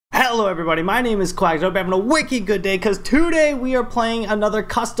Hello everybody, my name is Quags. I hope you're having a wicked good day because today we are playing another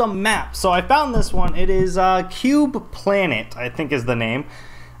custom map. So I found this one. It is Cube Planet, I think is the name.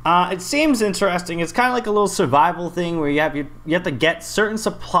 It seems interesting. It's kind of like a little survival thing where you have to get certain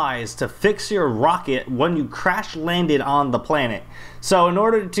supplies to fix your rocket when you crash landed on the planet. So in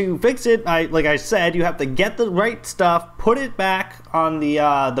order to fix it, like I said, you have to get the right stuff, put it back on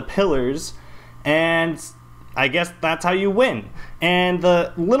the pillars, and I guess that's how you win. And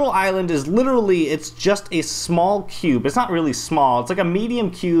the little island is literally, it's just a small cube. It's not really small. It's like a medium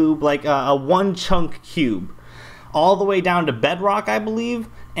cube, like a one chunk cube, all the way down to bedrock, I believe.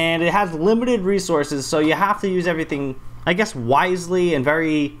 And it has limited resources, so you have to use everything, I guess, wisely and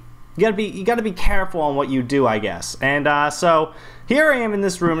very. You gotta be careful on what you do, I guess. And so here I am in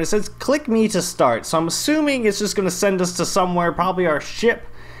this room. And it says click me to start. So I'm assuming it's just gonna send us to somewhere, probably our ship.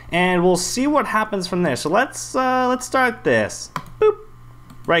 And we'll see what happens from there. So let's start this. Boop.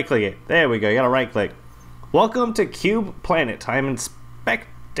 Right click it. There we go. You gotta right click. Welcome to Cube Planet. I'm in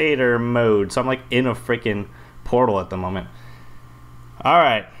spectator mode, so I'm like in a freaking portal at the moment. All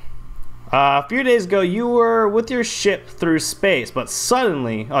right. A few days ago, you were with your ship through space, but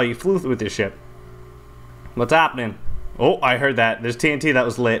suddenly, oh, you flew with your ship. What's happening? Oh, I heard that. There's TNT that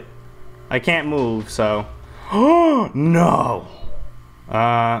was lit. I can't move, so. Oh no.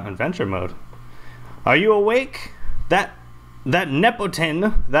 Adventure mode. Are you awake? That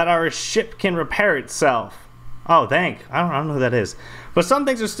Nepotin that our ship can repair itself. Oh, I don't know who that is. But some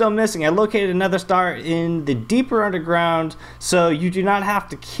things are still missing. I located another star in the deeper underground, so you do not have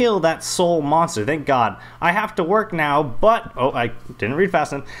to kill that soul monster. Thank God. I have to work now, but oh, I didn't read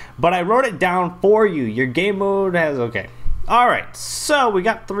fast enough. But I wrote it down for you. Your game mode has okay. All right. So we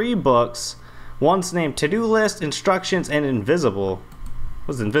got 3 books. One's named To-Do List, Instructions, and Invisible.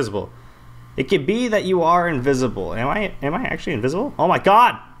 What's invisible? It could be that you are invisible. Am I actually invisible? Oh my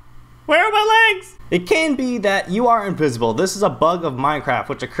God! Where are my legs? It can be that you are invisible. This is a bug of Minecraft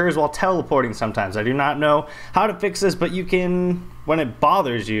which occurs while teleporting sometimes. I do not know how to fix this, but you can, when it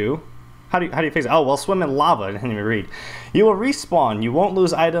bothers you, how do you fix it? Oh, well, swim in lava. I didn't even read. You will respawn. You won't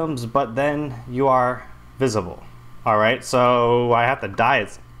lose items, but then you are visible. All right, so I have to die.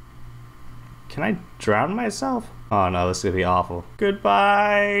 Can I drown myself? Oh no, this is gonna be awful.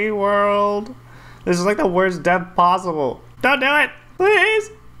 Goodbye, world. This is like the worst death possible. Don't do it,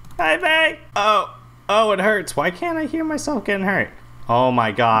 please. I beg. Oh, it hurts. Why can't I hear myself getting hurt? Oh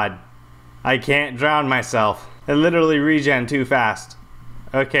my God, I can't drown myself. I literally regen too fast.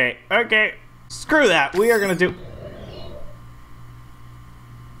 Okay, screw that. We are gonna do.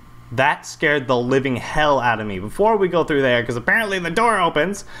 That scared the living hell out of me. Before we go through there, because apparently the door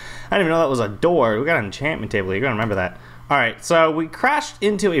opens. I didn't even know that was a door. We got an enchantment table. You're gonna remember that. Alright, so we crashed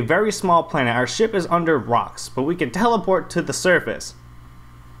into a very small planet. Our ship is under rocks, but we can teleport to the surface.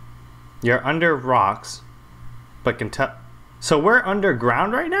 You're under rocks, but can so we're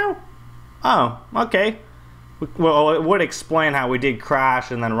underground right now? Oh, okay. Well, it would explain how we did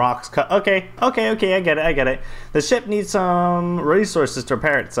crash and then rocks cut. Okay, I get it. The ship needs some resources to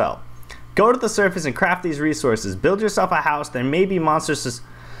repair itself. Go to the surface and craft these resources. Build yourself a house. There may be monsters.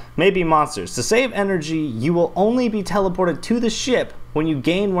 To save energy, you will only be teleported to the ship when you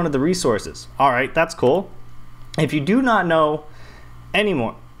gain one of the resources. All right, that's cool. If you do not know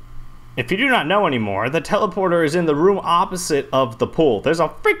anymore, the teleporter is in the room opposite of the pool. There's a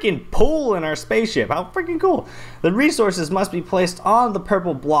freaking pool in our spaceship. How freaking cool. The resources must be placed on the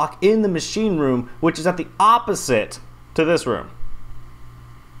purple block in the machine room, which is at the opposite to this room.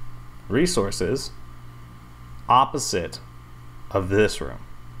 Resources opposite of this room.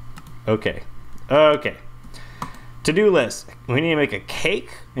 Okay. To-do list. We need to make a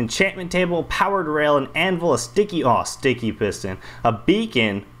cake, enchantment table, powered rail, an anvil, a sticky piston, a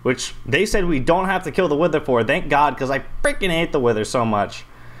beacon, which they said we don't have to kill the wither for. Thank God, because I freaking hate the wither so much.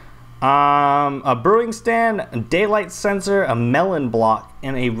 A brewing stand, a daylight sensor, a melon block,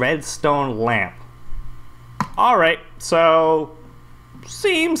 and a redstone lamp. All right, so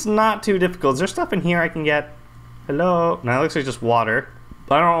seems not too difficult. Is there stuff in here I can get? Hello? No, it looks like just water.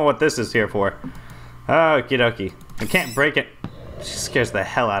 I don't know what this is here for. Okie dokie. I can't break it. She scares the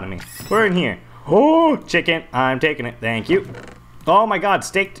hell out of me. We're in here. Oh, chicken. I'm taking it. Thank you. Oh my God,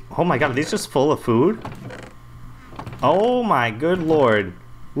 steak. Oh my God, are these just full of food? Oh my good Lord.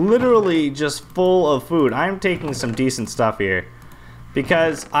 Literally just full of food. I'm taking some decent stuff here.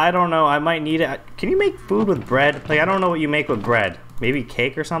 Because, I don't know, I might need it. Can you make food with bread? Like, I don't know what you make with bread. Maybe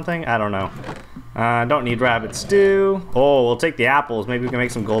cake or something? I don't know. Don't need rabbit stew. Oh, we'll take the apples. Maybe we can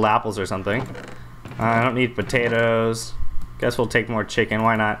make some gold apples or something. I don't need potatoes. Guess we'll take more chicken.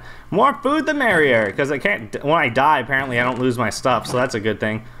 Why not? More food the merrier. Because I can't. When I die, apparently I don't lose my stuff. So that's a good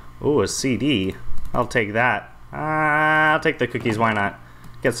thing. Ooh, a CD. I'll take that. I'll take the cookies, why not?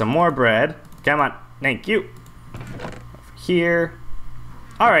 Get some more bread. Come on, thank you. Over here.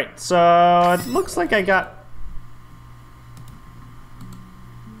 Alright, so it looks like I got...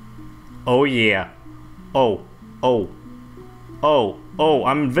 Oh yeah. Oh,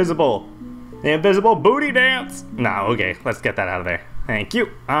 I'm invisible. The invisible booty dance. No, okay, let's get that out of there. Thank you.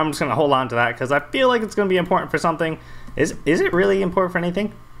 I'm just gonna hold on to that because I feel like it's gonna be important for something. Is it really important for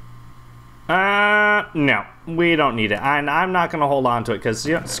anything? No, we don't need it. And I'm not gonna hold on to it because,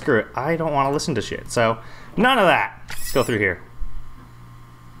 you know, screw it. I don't want to listen to shit. So, none of that. Let's go through here.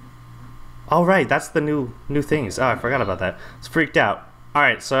 All right, that's the new things. Oh, I forgot about that. It's freaked out. All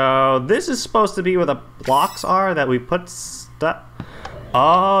right, so this is supposed to be where the blocks are that we put stuff.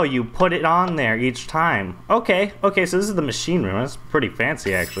 Oh, you put it on there each time. Okay, so this is the machine room. That's pretty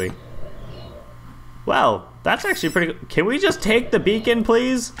fancy, actually. Well, that's actually pretty good. Can we just take the beacon,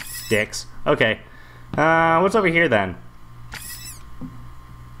 please? Dicks. Okay. What's over here, then?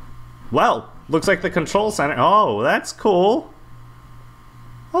 Well, looks like the control center. Oh, that's cool.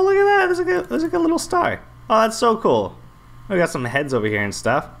 Oh, look at that. There's like a little star. Oh, that's so cool. We got some heads over here and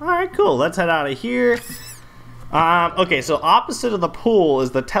stuff. All right, cool. Let's head out of here. Okay, so opposite of the pool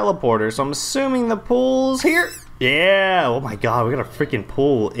is the teleporter. So I'm assuming the pool's here. Yeah. Oh my God, we got a freaking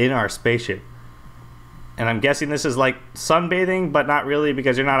pool in our spaceship. And I'm guessing this is like sunbathing, but not really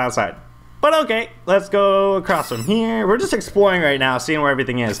because you're not outside. But okay, let's go across from here. We're just exploring right now, seeing where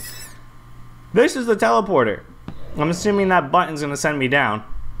everything is. This is the teleporter. I'm assuming that button's gonna send me down.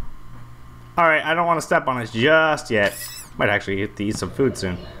 All right, I don't want to step on it just yet. Might actually get to eat some food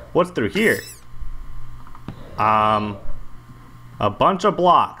soon. What's through here? A bunch of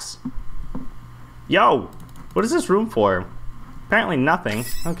blocks. Yo, what is this room for? Apparently nothing.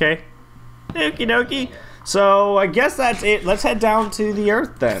 Okay. Okie dokie. So I guess that's it. Let's head down to the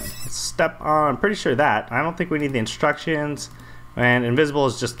earth then. Let's step on. I'm pretty sure that. I don't think we need the instructions. And invisible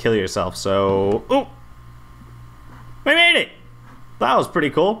is just kill yourself. So, ooh, we made it. That was pretty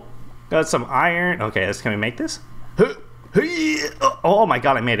cool. Got some iron. Okay, can we make this? Oh my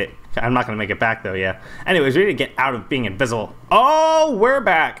God, I made it. I'm not gonna make it back though, yeah. Anyways, we need to get out of being invisible. Oh, we're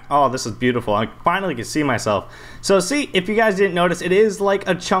back. Oh, this is beautiful. I finally can see myself. So see, if you guys didn't notice, it is like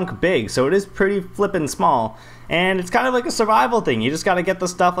a chunk big. So it is pretty flippin' small. And it's kind of like a survival thing. You just gotta get the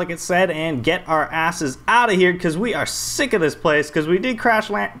stuff like it said and get our asses out of here because we are sick of this place because we did crash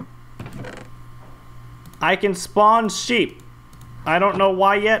land. I can spawn sheep. I don't know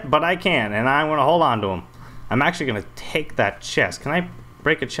why yet, but I can, and I want to hold on to them. I'm actually gonna take that chest. Can I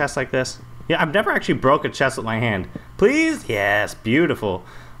break a chest like this? Yeah, I've never actually broke a chest with my hand. Please? Yes, beautiful.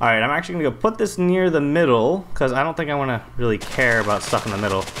 All right, I'm actually gonna go put this near the middle because I don't think I want to really care about stuff in the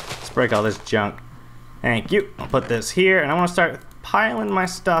middle. Let's break all this junk. Thank you. I'll put this here, and I want to start piling my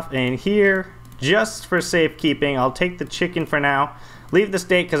stuff in here just for safekeeping. I'll take the chicken for now. Leave the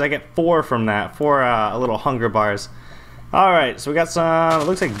steak because I get 4 from that. 4 little hunger bars. Alright, so we got some, it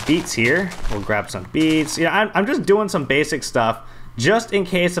looks like beets here. We'll grab some beets. Yeah, I'm just doing some basic stuff just in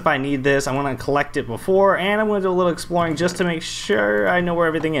case if I need this. I want to collect it before, and I'm going to do a little exploring just to make sure I know where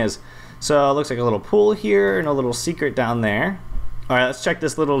everything is. So it looks like a little pool here and a little secret down there. Alright, let's check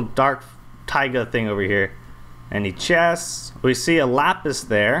this little dark taiga thing over here. Any chests? We see a lapis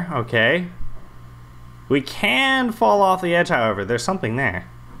there. Okay. We can fall off the edge, however. There's something there.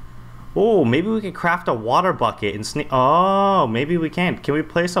 Oh, maybe we could craft a water bucket and sneak. Oh, maybe we can. Can we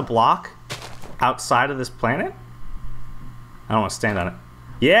place a block outside of this planet? I don't want to stand on it.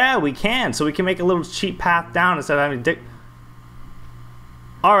 Yeah, we can. So we can make a little cheap path down instead of having to dig.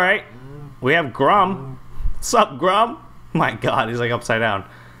 All right. We have Grum. What's up, Grum? My God, he's like upside down.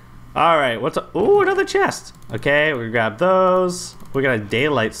 All right. What's up? Ooh, another chest. Okay, we grab those. We got a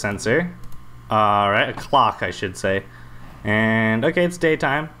daylight sensor. All right, a clock, I should say. And okay, it's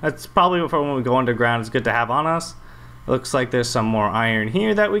daytime. That's probably for when we go underground. It's good to have on us. Looks like there's some more iron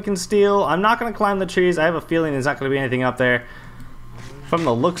here that we can steal. I'm not going to climb the trees. I have a feeling there's not going to be anything up there. From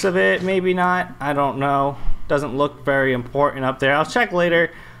the looks of it, maybe not. I don't know. Doesn't look very important up there. I'll check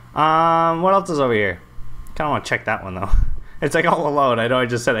later. What else is over here? Kind of want to check that one though. It's like all alone. I know I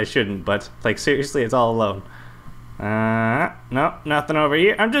just said I shouldn't, but like seriously, it's all alone. No, nothing over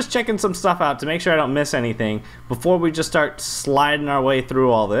here. I'm just checking some stuff out to make sure I don't miss anything before we just start sliding our way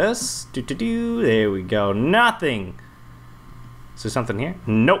through all this. There we go. Nothing. Is there something here?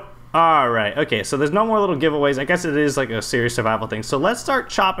 Nope. All right. Okay, so there's no more little giveaways. I guess it is like a serious survival thing. So let's start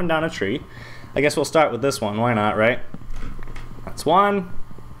chopping down a tree. I guess we'll start with this one. Why not, right? That's 1,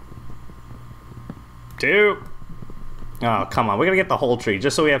 2, Oh, come on. We're going to get the whole tree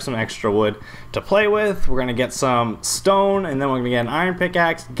just so we have some extra wood to play with. We're going to get some stone, and then we're going to get an iron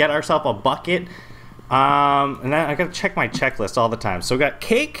pickaxe, get ourselves a bucket. And then I got to check my checklist all the time. So we got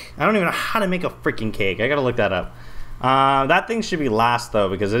cake. I don't even know how to make a freaking cake. I got to look that up. That thing should be last, though,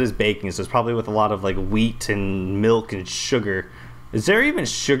 because it is baking. So it's probably with a lot of, like, wheat and milk and sugar. Is there even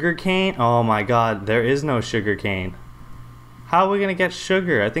sugar cane? Oh, my God. There is no sugar cane. How are we going to get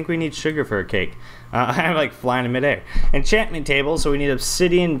sugar? I think we need sugar for a cake. I'm like flying in midair. Enchantment table, so we need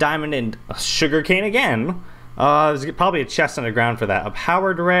obsidian, diamond, and sugar cane again. There's probably a chest underground for that. A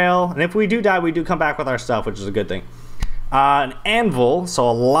powered rail, and if we do die, we do come back with our stuff, which is a good thing. An anvil, so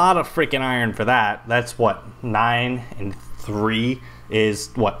a lot of freaking iron for that. That's what, 9 and 3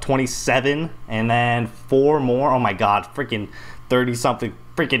 is what, 27, and then 4 more. Oh my God, freaking 30-something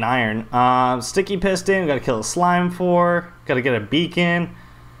freaking iron. Sticky piston, we gotta kill a slime for. Gotta get a beacon.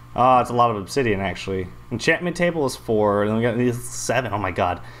 Oh, it's a lot of obsidian, actually. Enchantment table is 4, and we got these 7. Oh my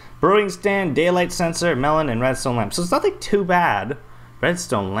God. Brewing stand, daylight sensor, melon, and redstone lamp. So it's nothing too bad.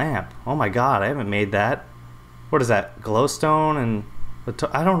 Redstone lamp. Oh my God, I haven't made that. What is that? Glowstone and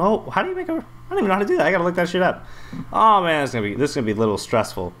I don't know. How do you make a? I don't even know how to do that. I gotta look that shit up. Oh man, this is gonna be a little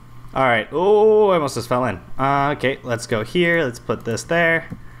stressful. All right. Oh, I almost just fell in. Okay, let's go here. Let's put this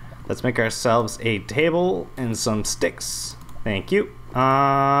there. Let's make ourselves a table and some sticks. Thank you.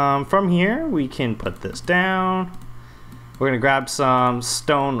 From here, we can put this down. We're gonna grab some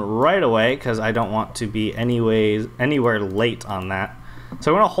stone right away because I don't want to be anywhere late on that.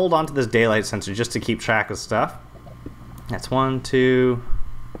 So I'm gonna hold on to this daylight sensor just to keep track of stuff. That's 1, 2,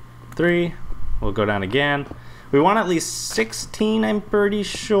 3. We'll go down again. We want at least 16, I'm pretty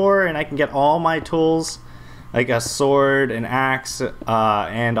sure, and I can get all my tools, like a sword, an axe,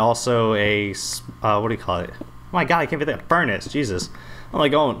 and also a what do you call it? Oh my God, I can't think of furnace. Jesus, I'm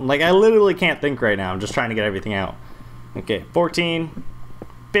like going like I literally can't think right now. I'm just trying to get everything out. Okay, 14,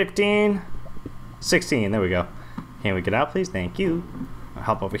 15, 16. There we go. Can we get out, please? Thank you. I'll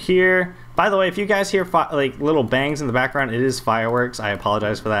hop over here. By the way, if you guys hear like little bangs in the background, it is fireworks. I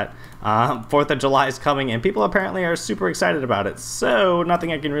apologize for that. 4th of July is coming, and people apparently are super excited about it. So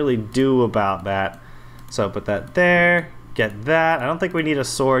nothing I can really do about that. So put that there. Get that. I don't think we need a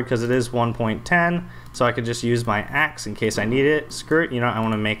sword because it is 1.10. So I could just use my axe in case I need it. Screw it. You know, I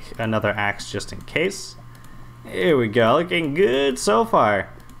want to make another axe just in case. Here we go. Looking good so far.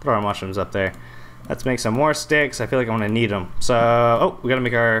 Throw our mushrooms up there. Let's make some more sticks. I feel like I'm going to need them. So, oh, we got to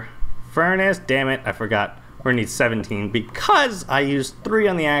make our furnace. Damn it, I forgot. We're going to need 17 because I used 3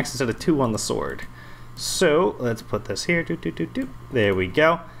 on the axe instead of 2 on the sword. So, let's put this here. There we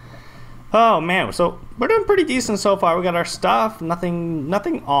go. Oh, man. So, we're doing pretty decent so far. We got our stuff.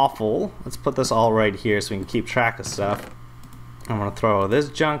 Nothing awful. Let's put this all right here so we can keep track of stuff. I'm going to throw this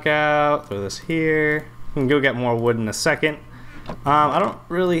junk out. Throw this here. We can go get more wood in a second. I don't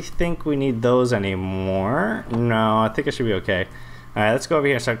really think we need those anymore. No, I think it should be okay. Alright, let's go over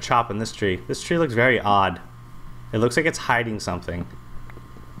here and start chopping this tree. This tree looks very odd. It looks like it's hiding something.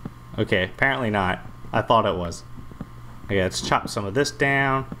 Okay, apparently not. I thought it was. Okay, let's chop some of this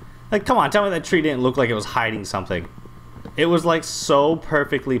down. Like, come on, tell me that tree didn't look like it was hiding something. It was like so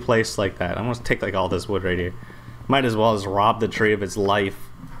perfectly placed like that. I'm gonna take like all this wood right here. Might as well just rob the tree of its life.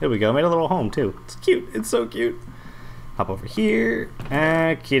 There we go, made a little home too. It's cute, it's so cute. Hop over here.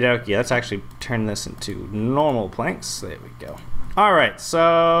 Okie dokie. Let's actually turn this into normal planks. There we go. Alright,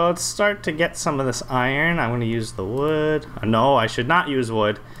 so let's start to get some of this iron. I'm going to use the wood. No, I should not use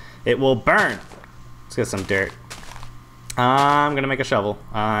wood. It will burn. Let's get some dirt. I'm going to make a shovel.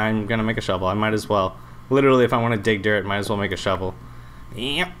 I might as well. Literally, if I want to dig dirt, might as well make a shovel.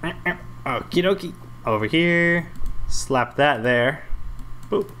 Yep. Okie dokie. Over here. Slap that there.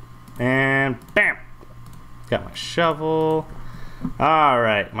 Boop. And bam. Got my shovel.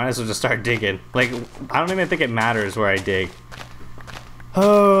 Alright, might as well just start digging. Like, I don't even think it matters where I dig.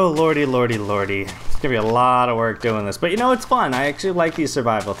 Oh, lordy, lordy, lordy. It's gonna be a lot of work doing this. But you know, it's fun. I actually like these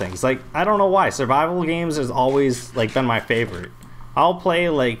survival things. Like, I don't know why. Survival games has always, like, been my favorite. I'll play,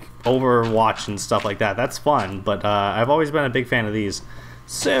 like, Overwatch and stuff like that. That's fun. But I've always been a big fan of these.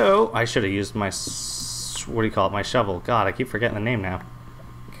 So, I should have used my, what do you call it? My shovel. God, I keep forgetting the name now.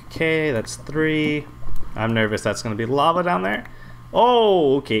 Okay, that's 3. I'm nervous that's going to be lava down there.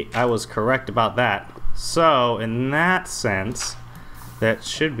 Oh, okay. I was correct about that. So, in that sense, that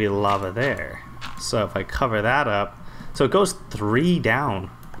should be lava there. So, if I cover that up. So, it goes 3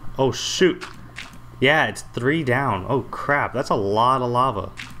 down. Oh, shoot. Yeah, it's 3 down. Oh, crap. That's a lot of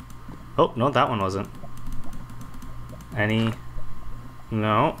lava. Oh, no, that one wasn't. Any?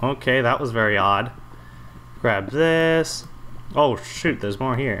 No. Okay, that was very odd. Grab this. Oh, shoot. There's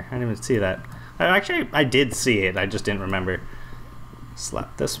more here. I didn't even see that. Actually, I did see it. I just didn't remember.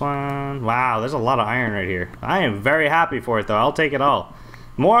 Slap this one. Wow, there's a lot of iron right here. I am very happy for it, though. I'll take it all.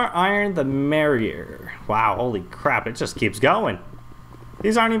 More iron, the merrier. Wow, holy crap. It just keeps going.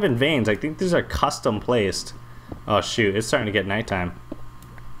 These aren't even veins. I think these are custom placed. Oh, shoot. It's starting to get nighttime.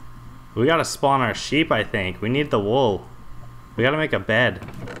 We gotta spawn our sheep, I think. We need the wool. We gotta make a bed.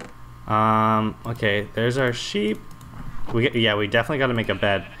 Okay, there's our sheep. Yeah, we definitely gotta make a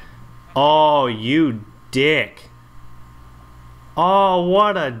bed. Oh, you dick. Oh,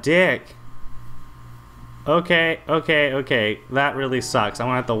 what a dick. Okay. That really sucks. I'm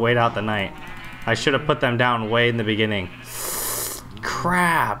gonna have to wait out the night. I should have put them down way in the beginning.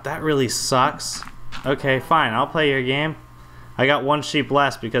 Crap, that really sucks. Okay, fine. I'll play your game. I got one sheep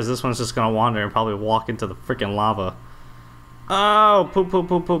less because this one's just gonna wander and probably walk into the freaking lava. Oh,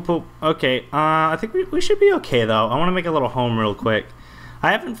 poop. Okay, I think we should be okay, though. I want to make a little home real quick.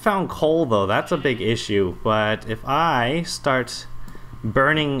 I haven't found coal, though. That's a big issue. But if I start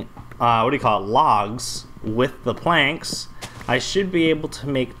burning, logs with the planks, I should be able to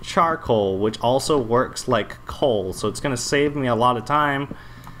make charcoal, which also works like coal. So it's going to save me a lot of time.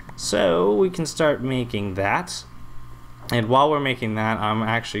 So we can start making that. And while we're making that, I'm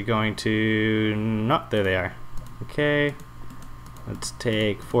actually going to... No, there they are. Okay. Let's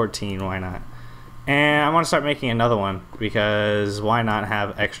take 14, why not? And I want to start making another one because why not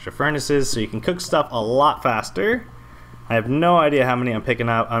have extra furnaces so you can cook stuff a lot faster. I have no idea how many I'm picking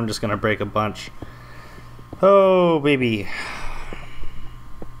up. I'm just going to break a bunch. Oh, baby.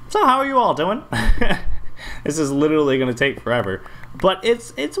 So how are you all doing? This is literally going to take forever. But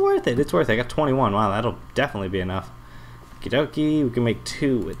it's worth it. It's worth it. I got 21. Wow, that'll definitely be enough. Okie dokie. We can make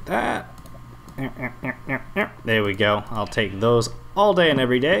 2 with that. There we go. I'll take those all day and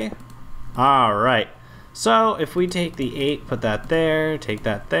every day. Alright. So if we take the 8, put that there, take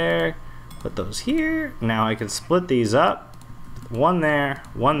that there, put those here. Now I can split these up. 1 there,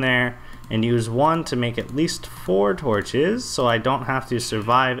 and use 1 to make at least 4 torches so I don't have to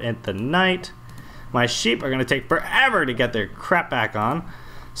survive at the night. My sheep are going to take forever to get their crap back on.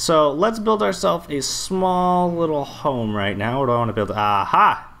 So let's build ourselves a small little home right now. What do I want to build?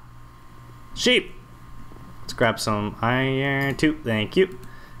 Aha! Sheep! Let's grab some iron too. Thank you.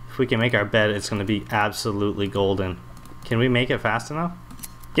 If we can make our bed, it's going to be absolutely golden. Can we make it fast enough?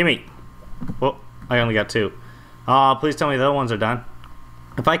 Gimme! Whoa, I only got 2. Please tell me the other ones are done.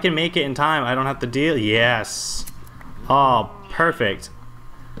 If I can make it in time, I don't have to deal. Yes! Oh, perfect.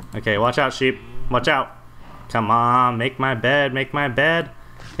 Okay, watch out, sheep. Watch out. Come on, make my bed, make my bed.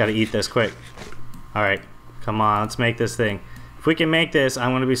 Gotta eat this quick. Alright, come on, let's make this thing. If we can make this,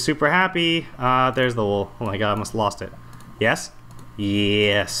 I'm gonna be super happy. There's the wool. Oh my god, I almost lost it. Yes?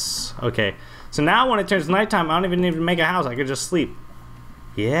 Yes. Okay. So now when it turns nighttime, I don't even need to make a house. I could just sleep.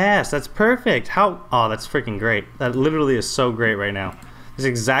 Yes, that's perfect. How? Oh, that's freaking great. That literally is so great right now. This is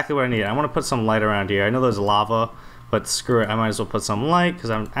exactly what I need. I want to put some light around here. I know there's lava, but screw it. I might as well put some light because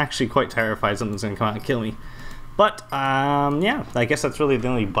I'm actually quite terrified something's gonna come out and kill me. But yeah, I guess that's really the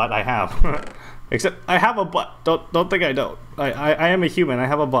only butt I have. Except I have a butt. Don't think I don't. I am a human. I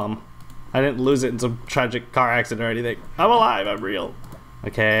have a bum. I didn't lose it in some tragic car accident or anything. I'm alive. I'm real.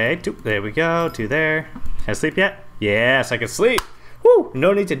 Okay, 2. There we go. 2 there. Can I sleep yet? Yes, I can sleep. Woo!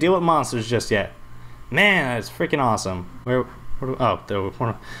 No need to deal with monsters just yet. Man, that's freaking awesome.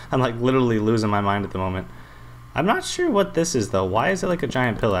 I'm like literally losing my mind at the moment. I'm not sure what this is though. Why is it like a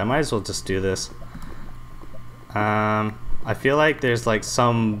giant pillar? I might as well just do this. I feel like there's like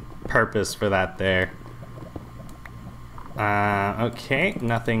some purpose for that there. Okay,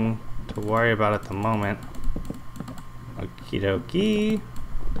 nothing to worry about at the moment. Okie dokie.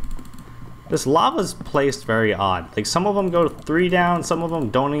 This lava's placed very odd. Like some of them go 3 down, some of them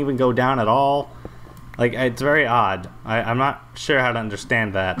don't even go down at all. Like it's very odd. I'm not sure how to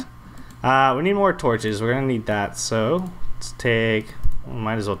understand that. We need more torches. We're gonna need that. So let's take.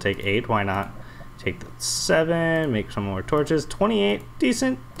 Might as well take 8. Why not? Take the 7. Make some more torches. 28.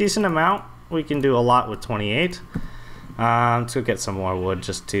 Decent amount. We can do a lot with 28. Let's go get some more wood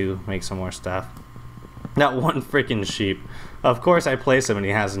just to make some more stuff. That one freaking sheep. Of course I place him and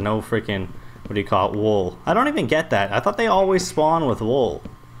he has no freaking, wool. I don't even get that. I thought they always spawn with wool.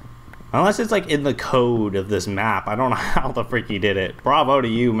 Unless it's like in the code of this map. I don't know how the freak he did it. Bravo to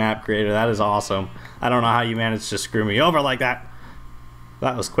you, map creator. That is awesome. I don't know how you managed to screw me over like that.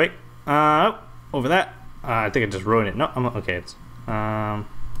 That was quick. Over that. I think I just ruined it. No, I'm okay.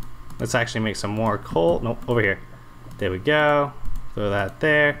 Let's actually make some more coal. Nope, over here. There we go. Throw that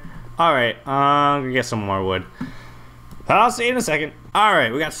there. Alright, I'm gonna get some more wood. I'll see you in a second.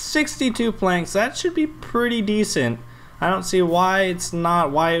 Alright, we got 62 planks. That should be pretty decent. I don't see why it's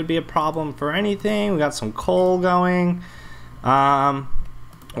not, why it would be a problem for anything. We got some coal going.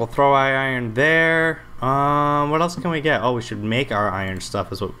 We'll throw our iron there. What else can we get? Oh, we should make our iron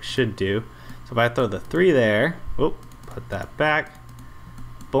stuff is what we should do. So if I throw the 3 there, whoop, put that back.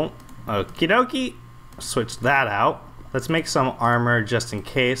 Boom. Okie dokie. Switch that out. Let's make some armor just in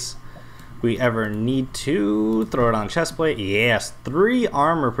case we ever need to. Throw it on chestplate. Yes, 3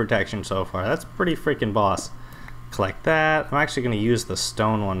 armor protection so far. That's pretty freaking boss. Collect that. I'm actually going to use the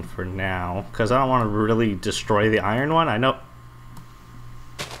stone one for now because I don't want to really destroy the iron one. I know.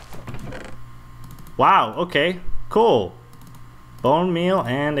 Wow, okay, cool. Bone meal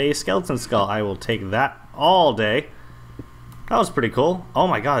and a skeleton skull. I will take that all day. That was pretty cool. Oh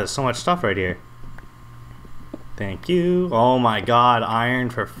my god, there's so much stuff right here. Thank you. Oh my god, iron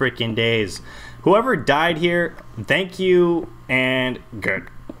for freaking days. Whoever died here, thank you and good.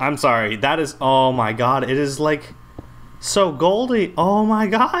 I'm sorry, that is, oh my god, it is like so goldy. Oh my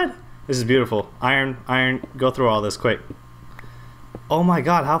god. This is beautiful. Iron, go through all this quick. Oh my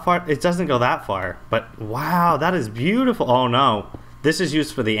god, how far? It doesn't go that far, but wow, that is beautiful. Oh no, this is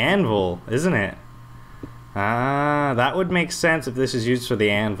used for the anvil, isn't it? Ah, that would make sense if this is used for the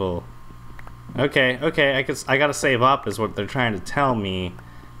anvil. Okay, I gotta save up is what they're trying to tell me.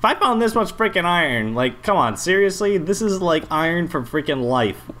 If I found this much freaking iron, like, come on, seriously? This is like iron for freaking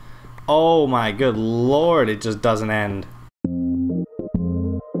life. Oh my good lord, it just doesn't end.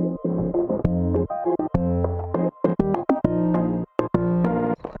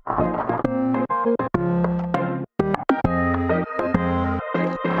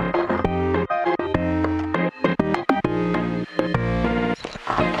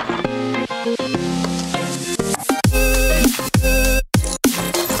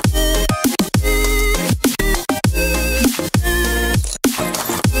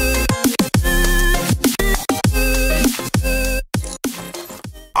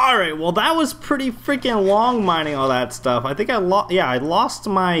 Alright, well that was pretty freaking long mining all that stuff. I think I lost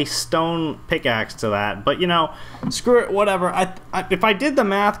my stone pickaxe to that, but you know, screw it, whatever. If I did the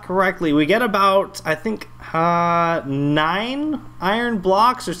math correctly, we get about, I think, 9 iron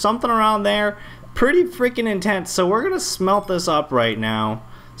blocks or something around there. Pretty freaking intense, so we're gonna smelt this up right now.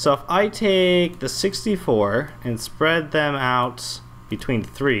 So if I take the 64 and spread them out between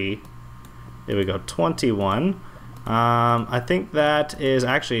 3, there we go, 21. I think that is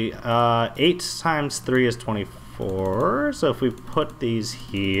actually 8 times 3 is 24. So if we put these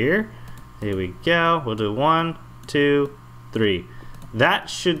here, here we go. We'll do 1, 2, 3. That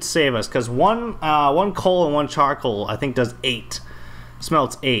should save us because one coal and 1 charcoal I think does 8.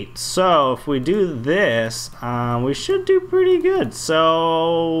 Smelts 8. So if we do this, we should do pretty good.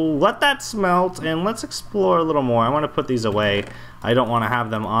 So let that smelt and let's explore a little more. I want to put these away. I don't want to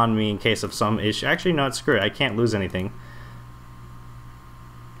have them on me in case of some issue. Actually, no, screw it. I can't lose anything.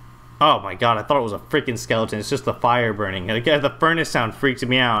 Oh my god, I thought it was a freaking skeleton. It's just the fire burning. The furnace sound freaked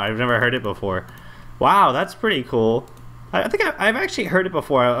me out. I've never heard it before. Wow, that's pretty cool. I think I've actually heard it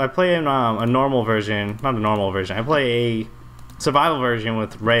before. I play in a normal version. Not a normal version. I play a survival version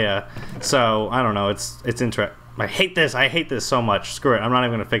with Rhea. So, I don't know. It's interesting. I hate this so much. Screw it. I'm not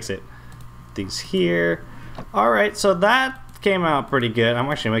even going to fix it. These here. Alright, so that came out pretty good.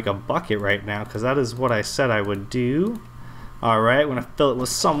 I'm actually going to make a bucket right now because that is what I said I would do. Alright, I'm going to fill it with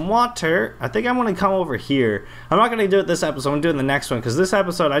some water. I think I'm going to come over here. I'm not going to do it this episode. I'm going to do it in the next one because this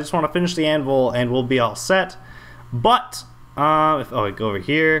episode I just want to finish the anvil and we'll be all set. But, I go over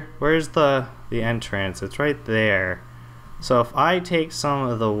here. Where's the entrance? It's right there. So if I take some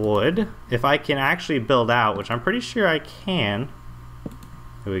of the wood, if I can actually build out, which I'm pretty sure I can.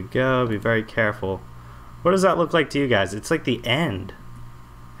 Here we go. Be very careful. What does that look like to you guys? It's like the end.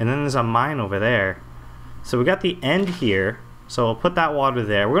 And then there's a mine over there. So we got the end here. So we'll put that water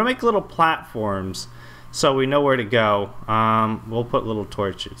there. We're going to make little platforms so we know where to go. We'll put little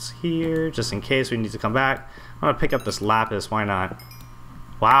torches here just in case we need to come back. I'm going to pick up this lapis. Why not?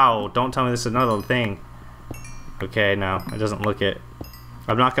 Wow, don't tell me this is another thing. Okay, no, it doesn't look it.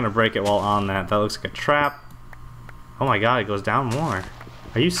 I'm not going to break it while on that. That looks like a trap. Oh my god, it goes down more.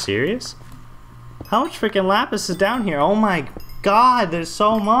 Are you serious? How much freaking lapis is down here? Oh my god, there's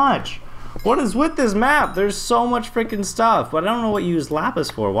so much. What is with this map? There's so much freaking stuff, but I don't know what you use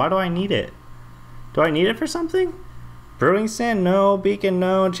lapis for. Why do I need it? Do I need it for something? Brewing sand? No. Beacon?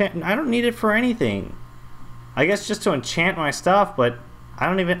 No. Enchant? I don't need it for anything. I guess just to enchant my stuff, but I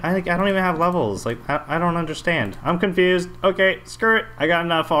don't even have levels. Like, I don't understand. I'm confused. Okay, screw it. I got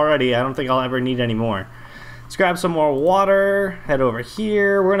enough already. I don't think I'll ever need any more. Let's grab some more water. Head over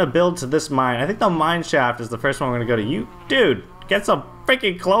here. We're gonna build to this mine. I think the mine shaft is the first one we're gonna go to. You, dude, get some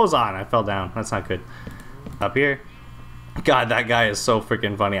freaking clothes on. I fell down. That's not good. Up here. God, that guy is so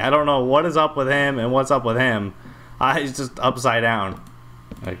freaking funny. I don't know what is up with him and what's up with him. He's just upside down.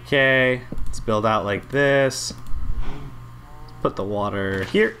 Okay, let's build out like this. Put the water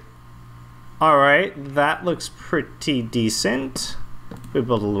here. Alright, that looks pretty decent. We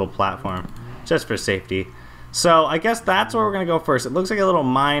build a little platform just for safety. So I guess that's where we're gonna go first. It looks like a little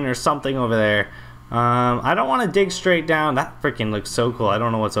mine or something over there. I don't want to dig straight down. That freaking looks so cool. I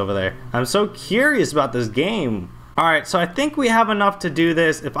don't know what's over there. I'm so curious about this game. Alright, so I think we have enough to do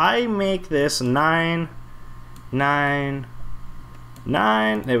this. If I make this 9, 9,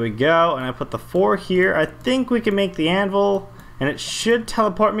 9, there we go, and I put the 4 here, I think we can make the anvil, and it should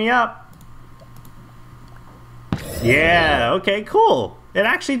teleport me up. Yeah, okay, cool. It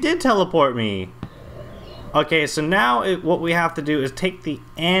actually did teleport me. Okay, so now what we have to do is take the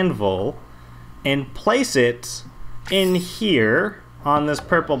anvil and place it in here on this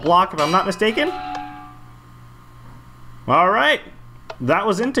purple block, if I'm not mistaken. Alright, that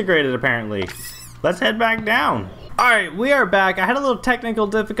was integrated apparently. Let's head back down. Alright, we are back. I had a little technical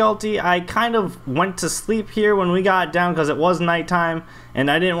difficulty. I kind of went to sleep here when we got down because it was nighttime and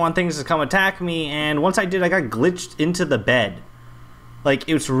I didn't want things to come attack me, and once I did, I got glitched into the bed. Like,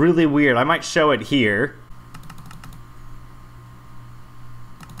 it was really weird. I might show it here.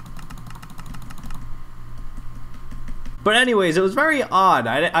 But anyways, it was very odd.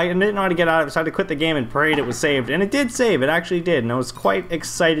 I didn't know how to get out of it, so I had to quit the game and prayed it was saved. And it did save, it actually did, and I was quite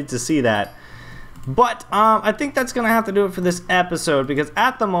excited to see that. But I think that's going to have to do it for this episode, because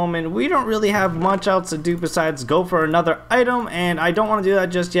at the moment, we don't really have much else to do besides go for another item, and I don't want to do that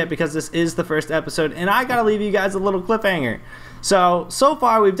just yet because this is the first episode, and I got to leave you guys a little cliffhanger. So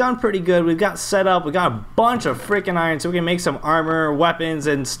far we've done pretty good. We've got set up, we got a bunch of freaking iron so we can make some armor, weapons,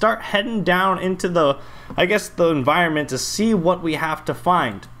 and start heading down into the, I guess, the environment to see what we have to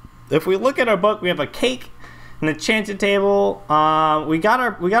find. If we look at our book, we have a cake, an enchanted table, we got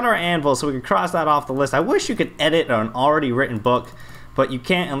our anvil, so we can cross that off the list. I wish you could edit an already written book, but you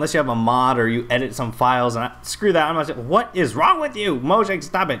can't unless you have a mod or you edit some files, and screw that. I'm not saying, what is wrong with you, Mojang,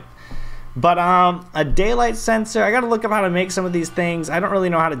 stop it. But a daylight sensor, I gotta look up how to make some of these things. I don't really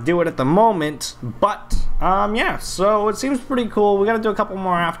know how to do it at the moment, but yeah, so it seems pretty cool. We gotta do a couple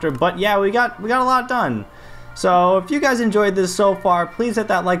more after, but yeah, we got a lot done. So if you guys enjoyed this so far, please hit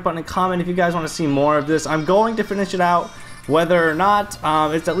that like button and comment if you guys want to see more of this. I'm going to finish it out, whether or not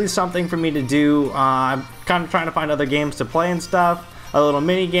it's at least something for me to do. I'm kind of trying to find other games to play and stuff. A little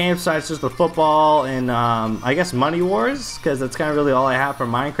mini game besides just the football and I guess Money Wars, because that's kind of really all I have for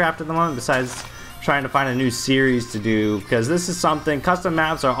Minecraft at the moment, besides trying to find a new series to do, because this is something, custom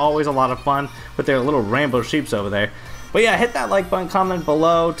maps are always a lot of fun with their little rainbow sheeps over there. But yeah, hit that like button, comment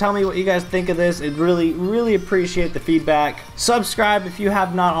below, tell me what you guys think of this. I'd really appreciate the feedback. Subscribe if you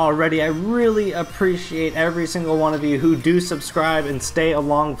have not already. I really appreciate every single one of you who do subscribe and stay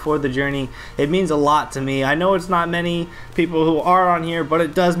along for the journey. It means a lot to me. I know it's not many people who are on here, but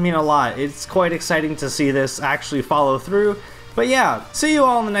it does mean a lot. It's quite exciting to see this actually follow through. But yeah, see you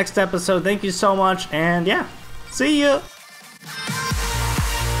all in the next episode. Thank you so much, and yeah, see ya!